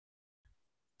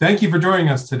Thank you for joining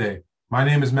us today. My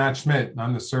name is Matt Schmidt, and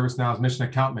I'm the ServiceNow's Mission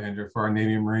Account Manager for our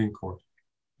Navy and Marine Corps.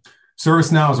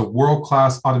 ServiceNow is a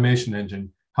world-class automation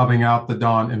engine helping out the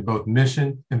Dawn in both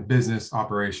mission and business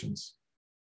operations.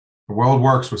 The world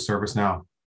works with ServiceNow.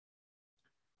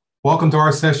 Welcome to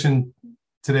our session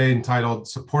today entitled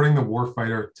Supporting the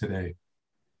Warfighter Today.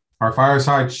 Our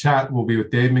fireside chat will be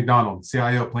with Dave McDonald,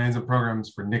 CIO Plans and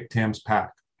Programs for NCTAMS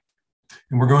PAC.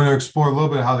 And we're going to explore a little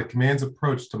bit how the command's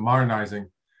approach to modernizing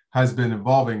has been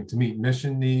evolving to meet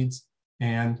mission needs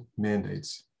and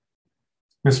mandates.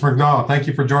 Mr. McDonald, thank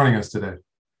you for joining us today.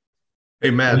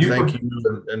 Hey, Matt, thank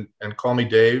you, and call me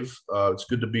Dave. It's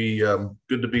good to be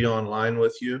online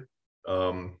with you,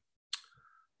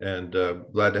 and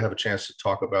glad to have a chance to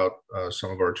talk about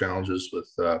some of our challenges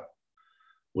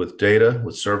with data,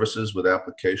 with services, with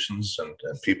applications, and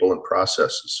people and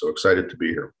processes. So excited to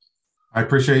be here. I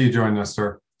appreciate you joining us,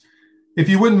 sir. If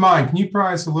you wouldn't mind, can you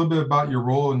provide us a little bit about your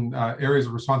role and areas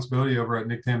of responsibility over at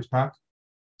NCTAMS PAC?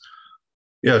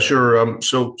 Yeah, sure. I am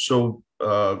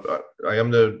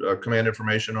the Command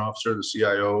Information Officer, the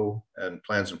CIO, and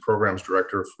Plans and Programs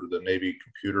Director for the Navy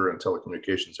Computer and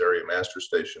Telecommunications Area Master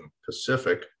Station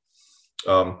Pacific.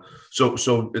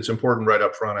 So it's important right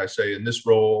up front. I say in this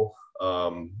role,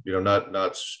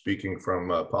 not speaking from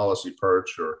a policy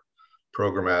perch or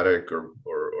programmatic or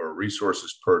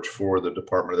resources perch for the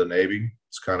Department of the Navy.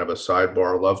 It's kind of a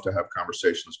sidebar. Love to have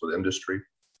conversations with industry.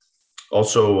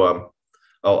 Also,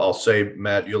 I'll say,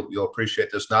 Matt, you'll appreciate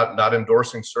this. Not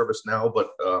endorsing ServiceNow,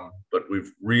 but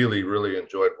we've really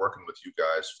enjoyed working with you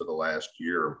guys for the last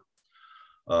year,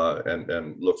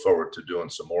 and look forward to doing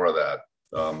some more of that.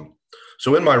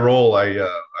 So in my role, I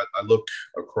look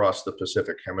across the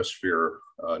Pacific Hemisphere.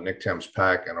 NCTAMS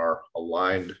PAC and our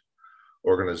aligned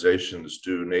organizations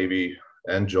do Navy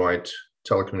and joint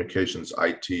telecommunications,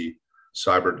 IT,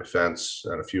 cyber defense,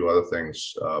 and a few other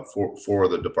things for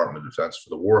the Department of Defense,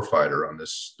 for the warfighter on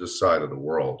this side of the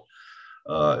world.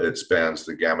 It spans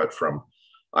the gamut from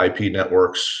IP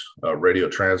networks, radio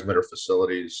transmitter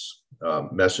facilities,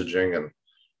 messaging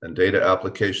and data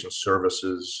application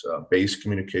services, base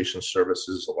communication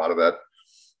services, a lot of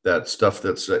that stuff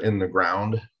that's in the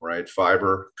ground, right?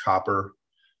 Fiber, copper,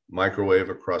 microwave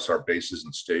across our bases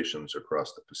and stations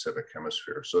across the Pacific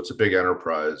Hemisphere. So it's a big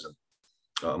enterprise. And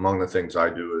among the things I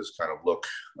do is kind of look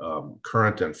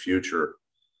current and future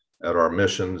at our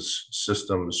missions,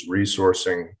 systems,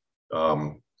 resourcing,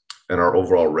 and our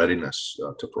overall readiness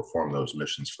to perform those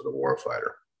missions for the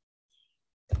warfighter.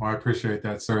 Well, I appreciate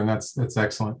that, sir, and that's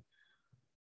excellent.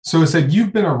 So I said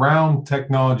you've been around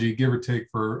technology, give or take,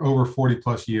 for over 40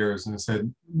 plus years, and I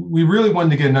said we really wanted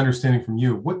to get an understanding from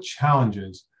you. What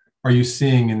challenges are you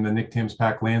seeing in the NCTAMS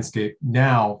PAC landscape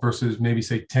now versus maybe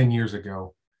say 10 years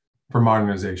ago for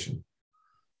modernization?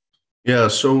 Yeah,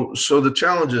 so the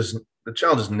challenges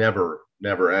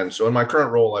never end. So in my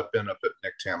current role, I've been up at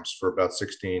NCTAMS for about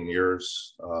 16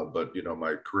 years, but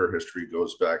my career history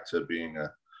goes back to being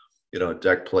a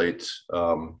deck plate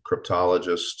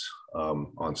cryptologist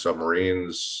on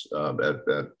submarines, at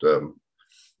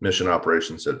mission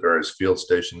operations at various field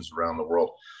stations around the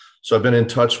world. So I've been in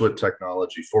touch with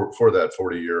technology for that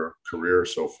 40-year career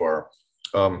so far.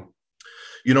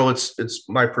 It's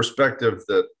my perspective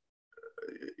that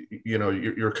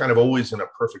you're kind of always in a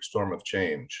perfect storm of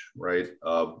change, right?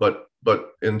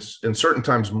 But in certain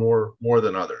times more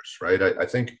than others, right? I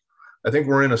think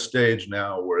we're in a stage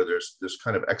now where there's this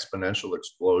kind of exponential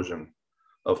explosion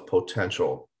of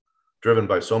potential driven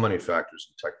by so many factors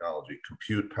in technology: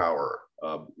 compute power,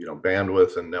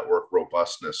 bandwidth and network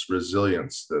robustness,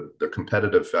 resilience, the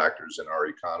competitive factors in our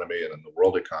economy and in the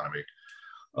world economy,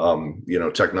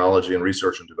 technology and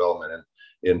research and development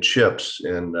in chips,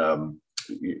 in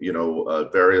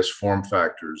various form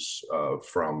factors,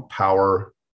 from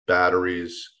power,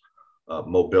 batteries,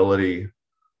 mobility,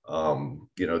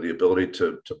 the ability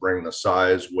to bring the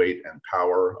size, weight, and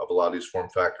power of a lot of these form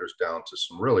factors down to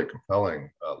some really compelling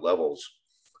levels,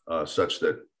 such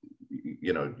that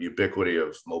ubiquity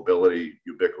of mobility,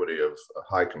 ubiquity of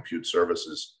high compute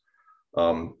services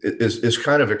is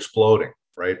kind of exploding,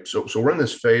 right? So we're in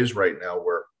this phase right now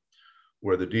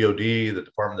where the DoD, the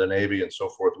Department of the Navy, and so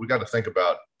forth, we got to think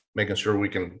about making sure we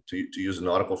can, to use a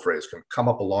nautical phrase, can come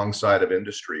up alongside of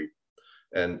industry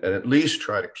and at least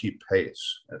try to keep pace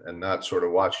and not sort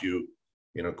of watch you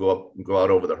go out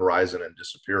over the horizon and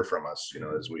disappear from us,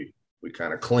 as we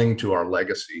kind of cling to our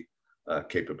legacy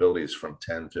capabilities from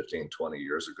 10, 15, 20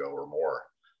 years ago or more.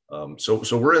 So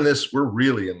we're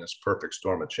really in this perfect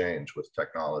storm of change with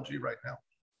technology right now.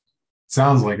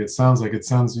 Sounds like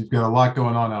you've got a lot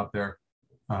going on out there.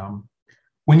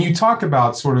 When you talk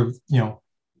about sort of,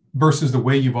 versus the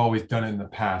way you've always done it in the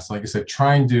past. Like I said,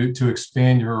 trying to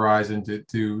expand your horizon,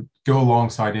 to go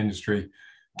alongside industry.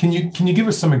 Can you give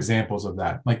us some examples of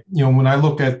that? Like, when I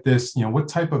look at this, what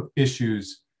type of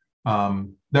issues that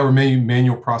were maybe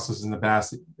manual processes in the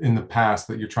past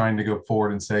that you're trying to go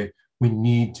forward and say we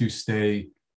need to stay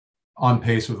on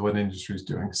pace with what industry is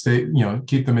doing,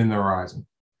 keep them in the horizon.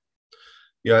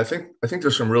 Yeah, I think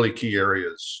there's some really key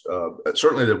areas,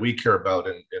 certainly that we care about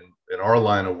in our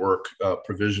line of work,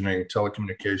 provisioning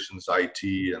telecommunications, IT,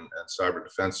 and cyber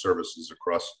defense services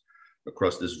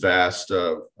across this vast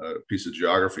piece of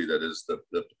geography that is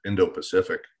the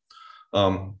Indo-Pacific.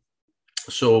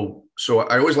 So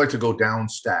I always like to go down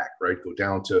stack, right? Go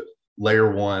down to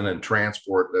layer one and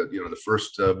transport the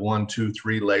first 1, 2,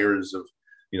 3 layers of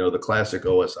the classic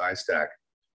OSI stack.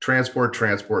 Transport,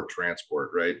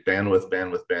 right?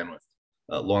 Bandwidth.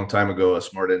 A long time ago, a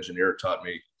smart engineer taught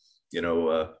me,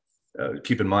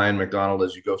 keep in mind, McDonald,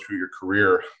 as you go through your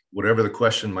career, whatever the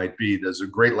question might be, there's a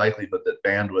great likelihood that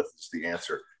bandwidth is the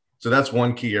answer. So that's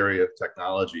one key area of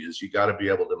technology, is you got to be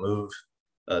able to move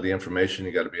the information,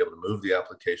 you got to be able to move the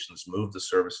applications, move the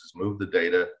services, move the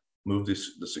data, move the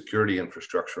security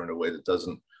infrastructure in a way that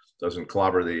doesn't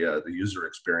clobber the user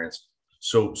experience.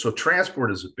 So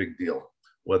transport is a big deal.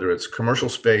 Whether it's commercial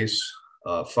space,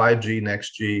 5G,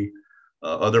 next G,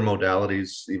 other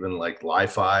modalities, even like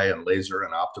Li-Fi and laser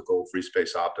and optical, free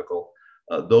space optical,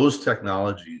 those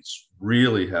technologies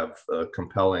really have a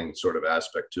compelling sort of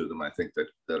aspect to them, I think,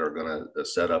 that are going to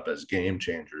set up as game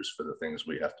changers for the things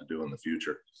we have to do in the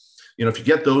future. If you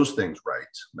get those things right,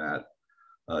 Matt,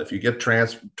 if you get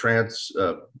transport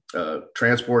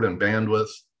and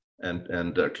bandwidth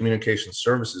and communication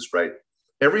services right,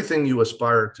 everything you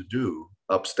aspire to do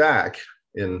upstack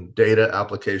in data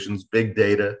applications, big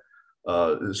data,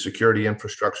 security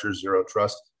infrastructure, zero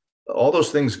trust, all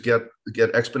those things get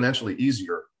exponentially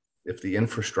easier if the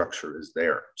infrastructure is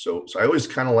there. So I always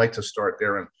kind of like to start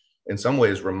there, and in some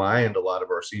ways remind a lot of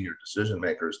our senior decision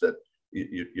makers that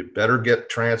you better get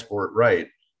transport right,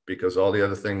 because all the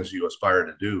other things you aspire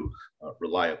to do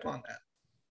rely upon that.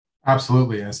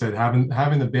 Absolutely. I said having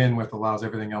the bandwidth allows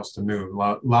everything else to move,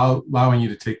 allowing you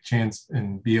to take chance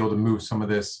and be able to move some of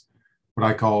this, what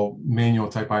I call manual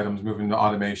type items, moving to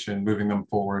automation, moving them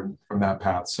forward from that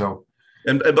path. So,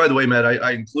 and by the way, Matt,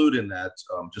 I include in that,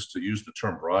 just to use the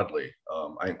term broadly,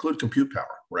 I include compute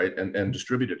power, right? And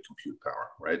distributed compute power,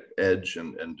 right? Edge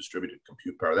and distributed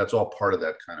compute power. That's all part of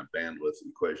that kind of bandwidth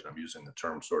equation. I'm using the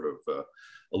term sort of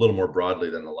a little more broadly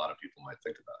than a lot of people might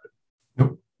think about it.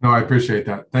 Nope. No, I appreciate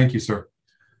that. Thank you, sir.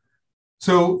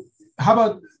 So how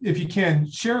about, if you can,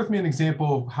 share with me an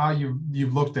example of how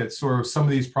you've looked at sort of some of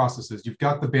these processes. You've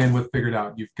got the bandwidth figured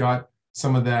out. You've got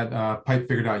some of that pipe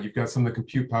figured out. You've got some of the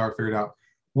compute power figured out.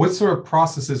 What sort of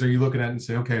processes are you looking at and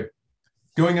say, okay,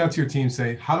 going out to your team,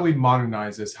 say, how do we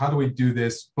modernize this? How do we do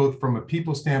this, both from a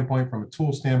people standpoint, from a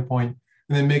tool standpoint,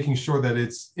 and then making sure that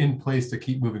it's in place to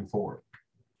keep moving forward?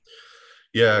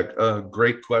 Yeah,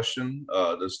 great question.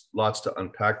 There's lots to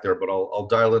unpack there, but I'll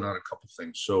dial in on a couple of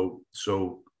things.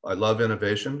 So I love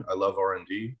innovation. I love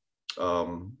R&D.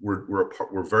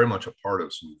 We're very much a part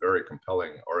of some very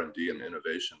compelling R&D and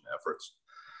innovation efforts.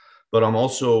 But I'm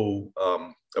also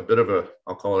a bit of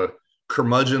I'll call it a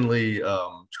curmudgeonly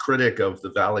critic of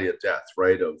the valley of death,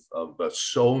 right? Of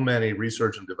so many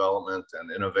research and development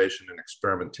and innovation and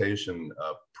experimentation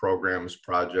programs,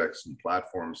 projects, and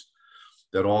platforms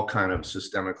that all kind of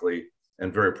systemically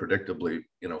and very predictably,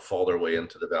 fall their way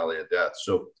into the valley of death.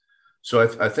 So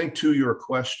I think, to your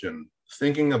question,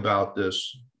 thinking about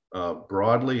this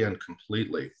broadly and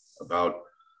completely about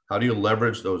how do you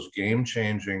leverage those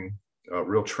game-changing,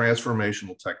 real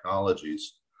transformational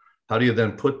technologies? How do you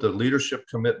then put the leadership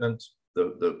commitment,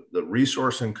 the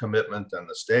resourcing commitment, and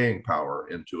the staying power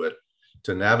into it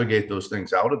to navigate those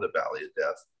things out of the valley of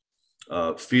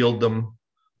death, field them,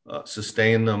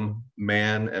 sustain them,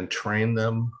 man and train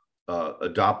them,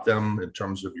 adopt them in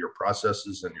terms of your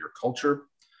processes and your culture,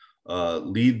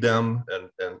 lead them,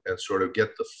 and sort of get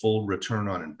the full return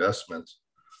on investment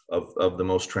of the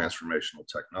most transformational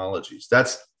technologies.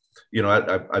 That's,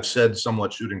 I've said,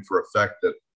 somewhat shooting for effect,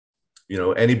 that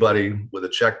anybody with a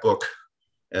checkbook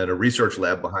and a research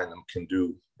lab behind them can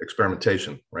do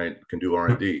experimentation, right? Can do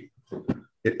R&D.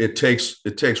 It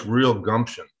takes real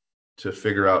gumption to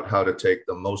figure out how to take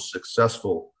the most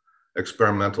successful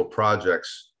experimental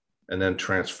projects and then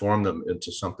transform them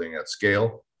into something at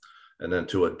scale, and then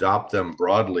to adopt them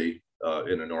broadly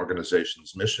in an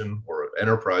organization's mission or an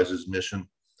enterprise's mission,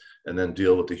 and then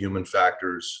deal with the human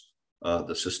factors,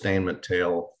 the sustainment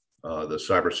tail, the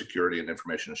cybersecurity and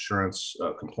information assurance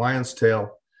compliance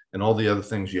tail, and all the other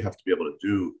things you have to be able to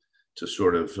do to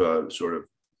sort of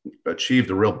achieve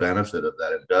the real benefit of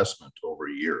that investment over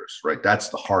years, right? That's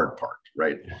the hard part,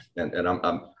 right? And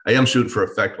I am shooting for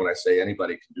effect when I say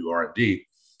anybody can do R&D.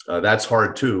 That's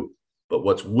hard too, but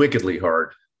what's wickedly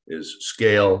hard is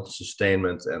scale,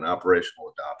 sustainment, and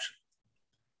operational adoption.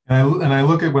 And I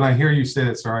look at, when I hear you say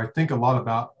that, sir, I think a lot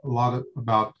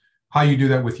about how you do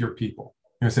that with your people.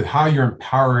 I said how you're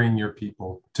empowering your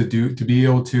people to be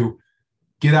able to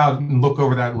get out and look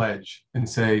over that ledge and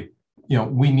say,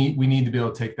 we need to be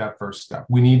able to take that first step.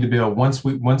 We need to be able, once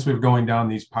we're going down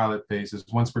these pilot phases,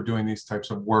 once we're doing these types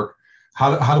of work,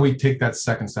 how do we take that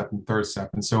second step and third step?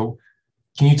 And so,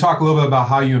 can you talk a little bit about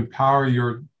how you empower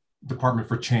your department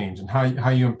for change and how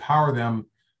you empower them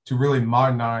to really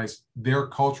modernize their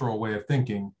cultural way of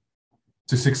thinking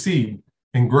to succeed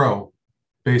and grow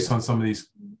based on some of these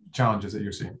challenges that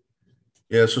you're seeing?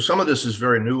 Yeah, so some of this is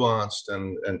very nuanced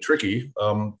and tricky.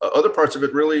 Other parts of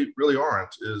it really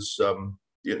aren't.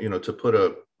 To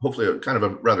put hopefully a kind of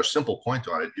a rather simple point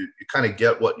on it, you kind of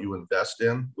get what you invest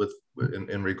in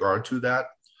regard to that.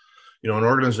 An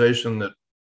organization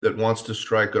that wants to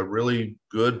strike a really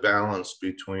good balance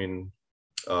between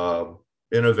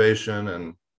innovation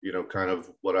and kind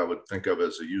of what I would think of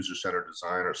as a user-centered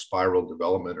design or spiral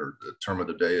development, or the term of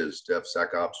the day is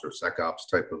DevSecOps or SecOps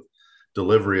type of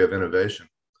delivery of innovation,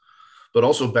 but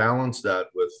also balance that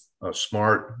with a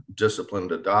smart,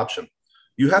 disciplined adoption.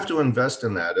 You have to invest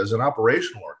in that as an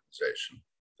operational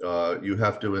organization. You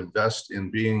have to invest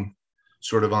in being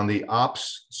sort of on the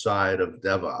ops side of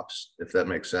DevOps, if that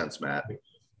makes sense, Matt.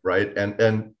 Right,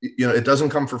 and it doesn't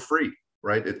come for free,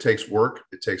 right? It takes work,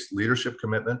 it takes leadership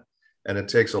commitment, and it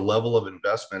takes a level of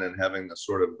investment in having the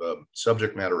sort of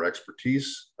subject matter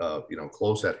expertise,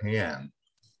 close at hand,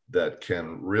 that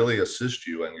can really assist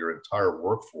you and your entire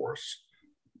workforce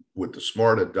with the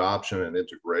smart adoption and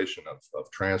integration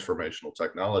of transformational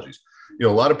technologies. A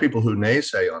lot of people who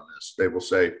naysay on this, they will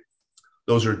say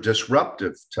those are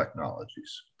disruptive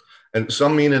technologies, and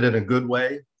some mean it in a good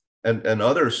way, and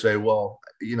others say, well,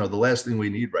 the last thing we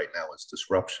need right now is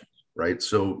disruption, right?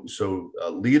 So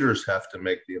leaders have to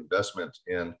make the investment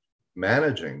in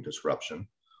managing disruption,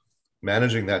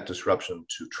 managing that disruption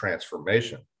to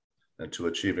transformation, and to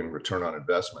achieving return on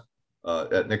investment.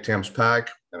 At NCTAM's PAC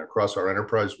and across our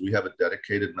enterprise, we have a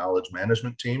dedicated knowledge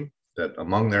management team that,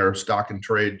 among their stock and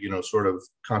trade, sort of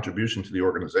contribution to the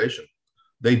organization,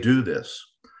 they do this.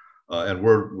 And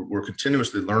we're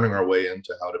continuously learning our way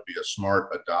into how to be a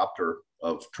smart adopter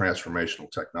of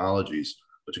transformational technologies,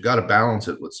 but you got to balance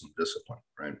it with some discipline,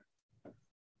 right?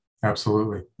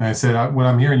 Absolutely. And I said, what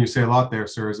I'm hearing you say a lot there,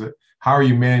 sir, is that how are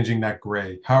you managing that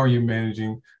gray? How are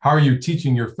you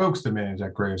teaching your folks to manage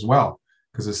that gray as well?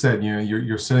 Because I said,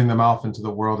 you're sending them off into the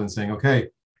world and saying, okay,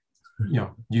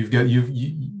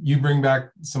 you bring back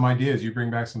some ideas, you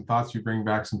bring back some thoughts, you bring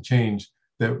back some change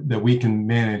that we can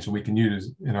manage and we can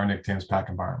use in our NCTAM's PAC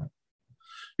environment.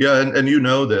 Yeah, and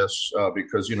this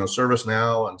because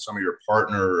ServiceNow and some of your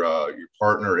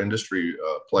partner industry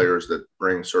players that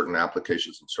bring certain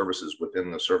applications and services within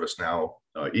the ServiceNow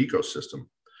ecosystem.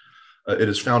 It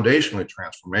is foundationally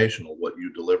transformational what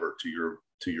you deliver to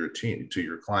your team, to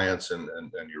your clients, and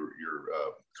your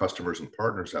customers and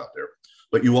partners out there.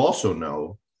 But you also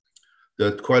know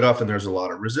that quite often there's a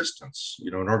lot of resistance.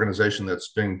 An organization that's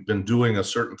been doing a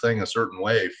certain thing a certain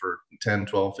way for 10,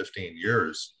 12, 15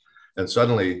 years. And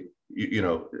suddenly,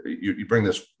 you bring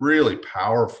this really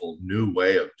powerful new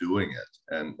way of doing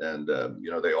it, and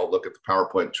they all look at the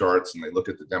PowerPoint charts and they look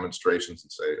at the demonstrations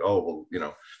and say, oh,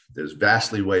 well, there's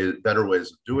vastly better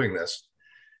ways of doing this,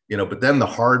 But then the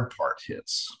hard part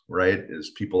hits, right?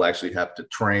 Is people actually have to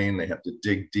train, they have to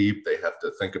dig deep, they have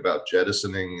to think about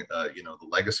jettisoning, the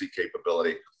legacy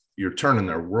capability. You're turning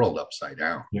their world upside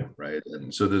down, right?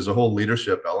 And so there's a whole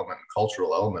leadership element, and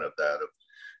cultural element of that.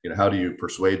 How do you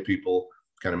persuade people,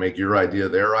 kind of make your idea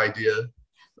their idea,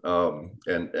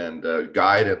 and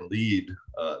guide and lead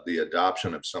the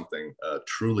adoption of something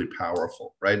truly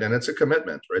powerful, right? And it's a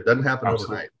commitment, right? It doesn't happen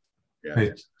overnight. Yeah.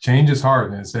 Hey, change is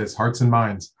hard, and it says hearts and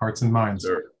minds.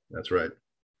 Sure, that's right.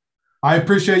 I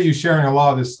appreciate you sharing a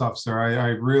lot of this stuff, sir. I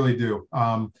really do.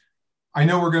 I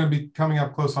know we're going to be coming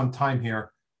up close on time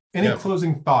here. Any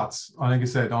closing thoughts, like I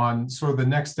said, on sort of the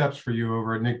next steps for you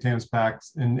over at NCTAM's PAC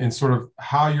and sort of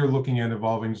how you're looking at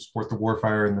evolving to support the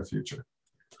warfighter in the future?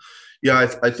 Yeah,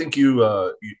 I think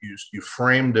you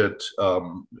framed it,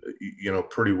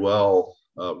 pretty well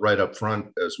right up front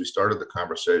as we started the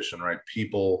conversation, right?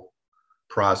 People,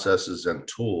 processes, and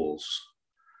tools,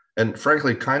 and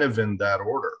frankly, kind of in that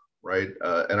order, right?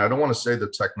 And I don't want to say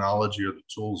the technology or the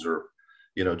tools are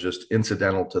just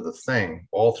incidental to the thing.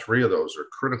 All three of those are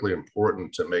critically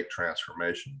important to make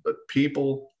transformation. But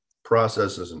people,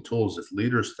 processes, and tools, if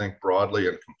leaders think broadly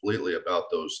and completely about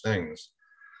those things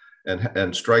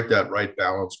and strike that right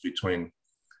balance between,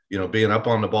 being up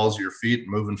on the balls of your feet and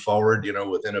moving forward,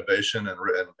 with innovation and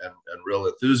real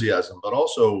enthusiasm, but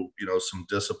also, some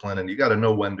discipline. And you got to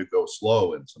know when to go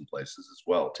slow in some places as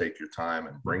well. Take your time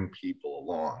and bring people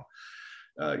along.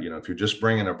 If you're just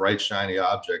bringing a bright, shiny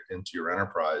object into your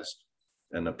enterprise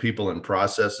and the people and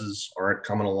processes aren't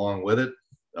coming along with it,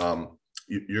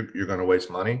 you're going to waste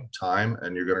money, time,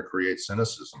 and you're going to create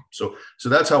cynicism. So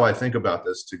that's how I think about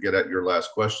this. To get at your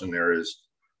last question, there is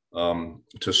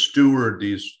to steward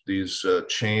these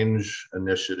change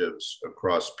initiatives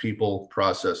across people,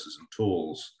 processes, and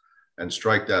tools, and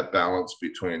strike that balance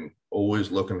between always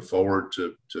looking forward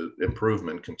to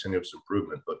improvement, continuous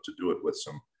improvement, but to do it with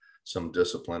some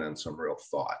discipline and some real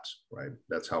thought, right?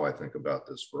 That's how I think about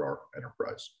this for our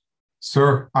enterprise.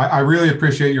 Sir, I really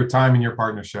appreciate your time and your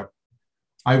partnership.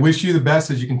 I wish you the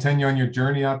best as you continue on your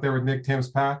journey out there with Nick Timms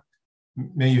PAC.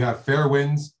 May you have fair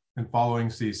winds and following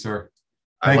seas, sir.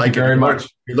 Thank you very much.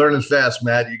 You're learning fast,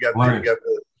 Matt. You got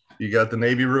the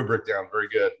Navy rubric down. Very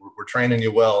good. We're training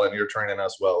you well, and you're training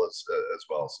us well as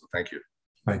well. So thank you.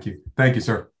 Thank you. Thank you,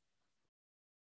 sir.